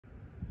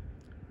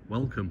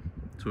Welcome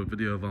to a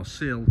video of our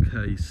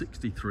CLK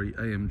 63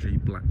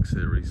 AMG Black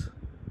Series.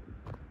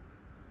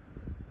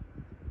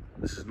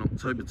 This is an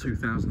October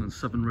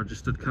 2007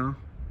 registered car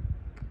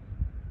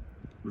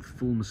with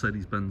full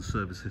Mercedes-Benz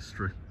service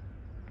history.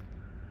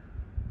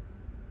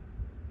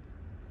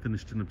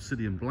 Finished in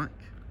obsidian black,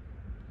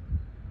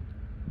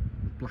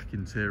 with black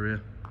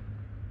interior.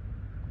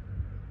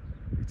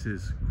 It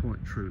is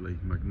quite truly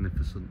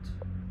magnificent.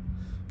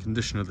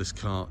 Condition of this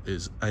car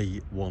is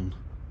A1.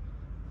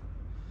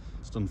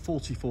 It's done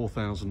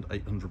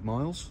 44,800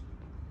 miles.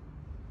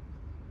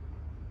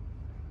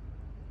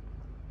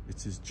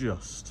 It is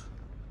just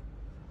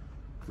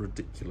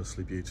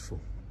ridiculously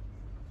beautiful.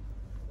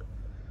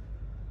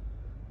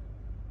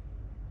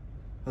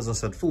 As I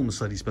said, full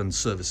Mercedes-Benz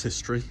service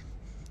history,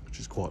 which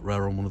is quite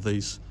rare on one of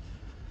these.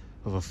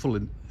 I have a full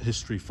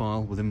history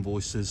file with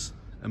invoices,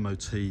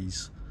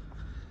 MOTs,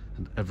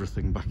 and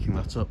everything backing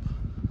that up.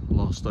 The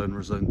last owner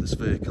has owned this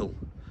vehicle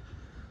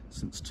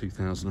since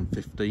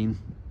 2015.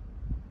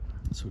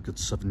 So a good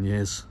 7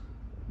 years.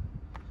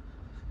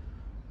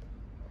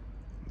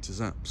 It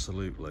is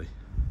absolutely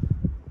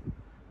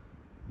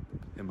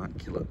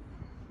immaculate.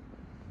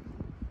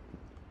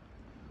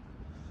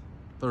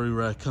 Very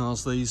rare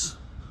cars these,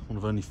 one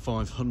of only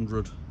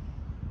 500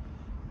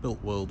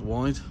 built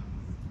worldwide.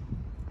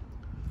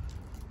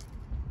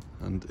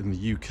 And in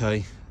the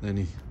UK, they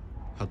only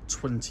had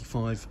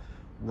 25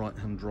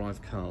 right-hand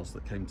drive cars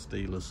that came to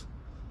dealers.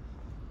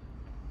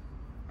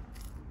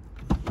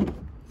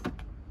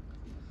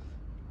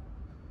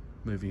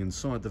 Moving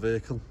inside the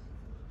vehicle,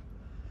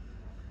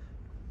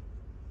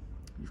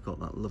 you've got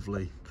that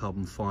lovely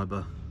carbon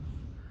fibre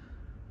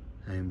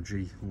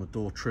AMG on the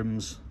door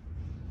trims.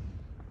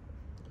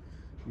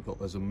 You've got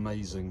those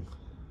amazing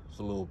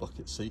velour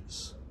bucket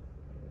seats.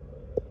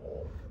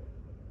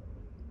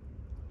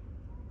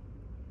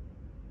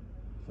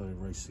 Very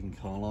racing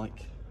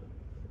car-like.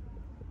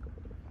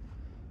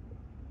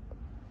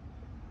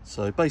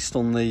 So based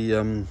on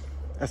the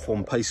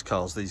F1 pace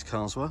cars these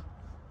cars were,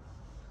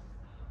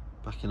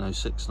 back in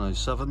 06 and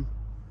 07,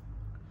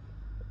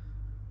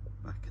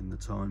 back in the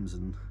times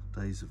and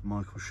days of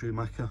Michael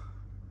Schumacher.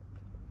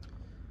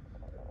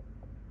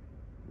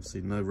 You'll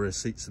see no rear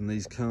seats in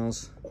these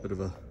cars. Bit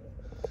of a,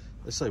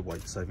 they say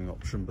weight saving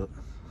option, but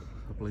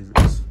I believe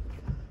it's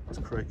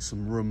to create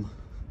some room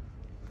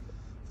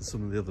for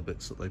some of the other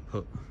bits that they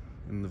put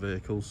in the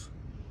vehicles.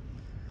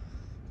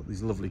 Got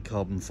these lovely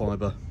carbon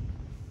fibre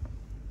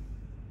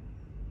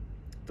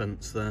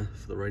vents there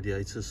for the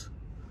radiators.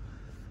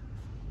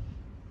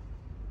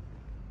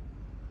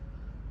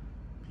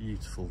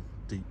 Beautiful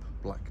deep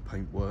black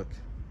paintwork.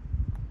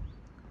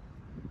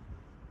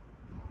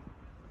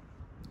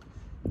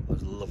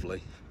 Those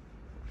lovely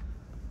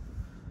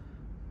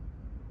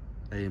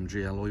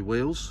AMG alloy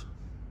wheels.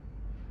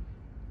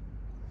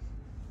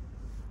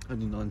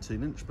 Only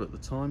 19-inch, but at the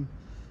time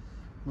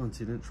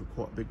 19-inch were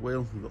quite a big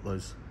wheel. You've got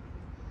those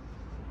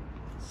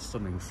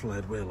stunning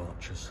flared wheel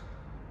arches,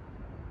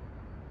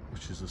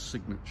 which is a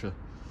signature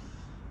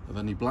of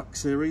any Black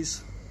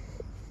Series.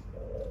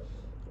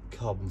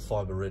 Carbon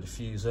fibre rear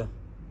diffuser,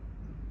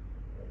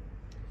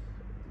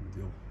 and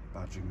your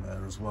badging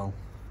there as well,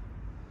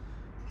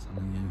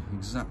 telling you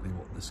exactly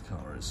what this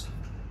car is.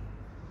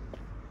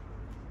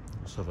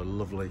 Also have a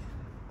lovely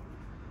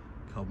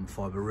carbon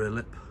fibre rear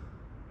lip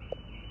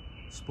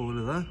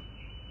spoiler there.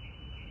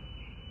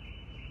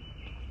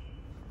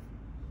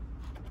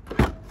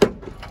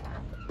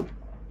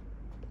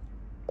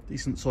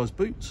 Decent sized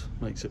boot,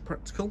 makes it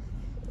practical,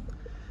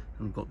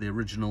 and we've got the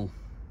original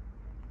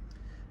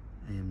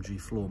AMG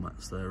floor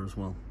mats there as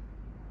well.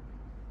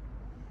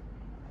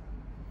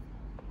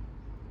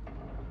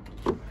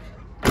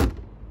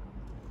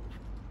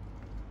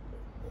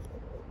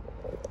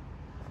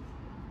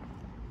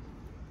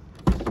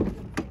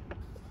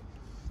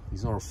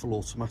 These are a full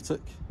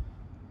automatic,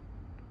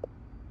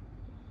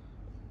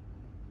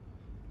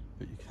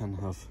 but you can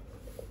have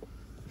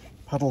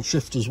paddle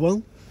shift as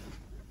well.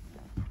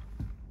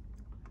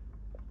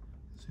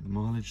 See the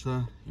mileage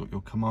there, you've got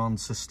your command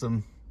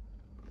system.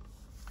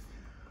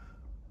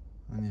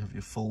 And you have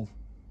your full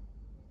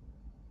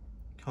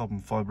carbon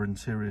fibre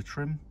interior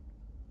trim.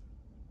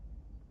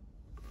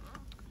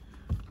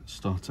 Let's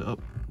start it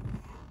up.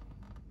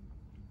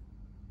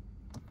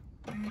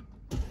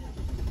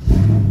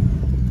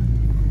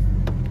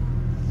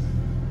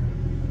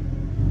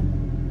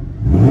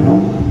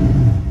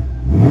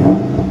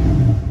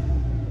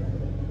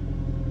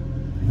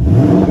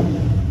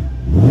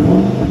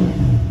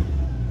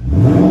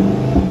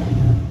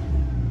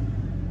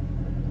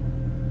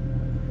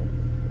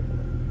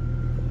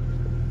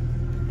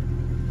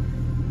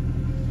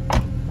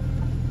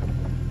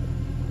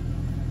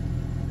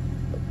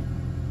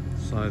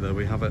 So there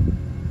we have it,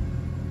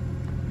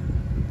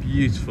 a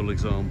beautiful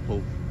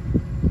example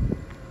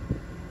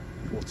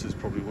of what is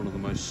probably one of the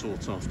most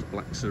sought after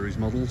Black Series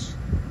models,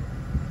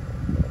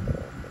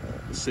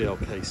 the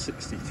CLK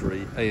 63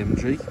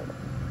 AMG.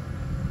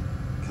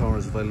 The car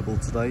is available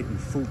today and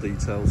full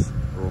details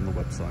are on the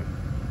website.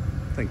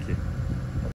 Thank you.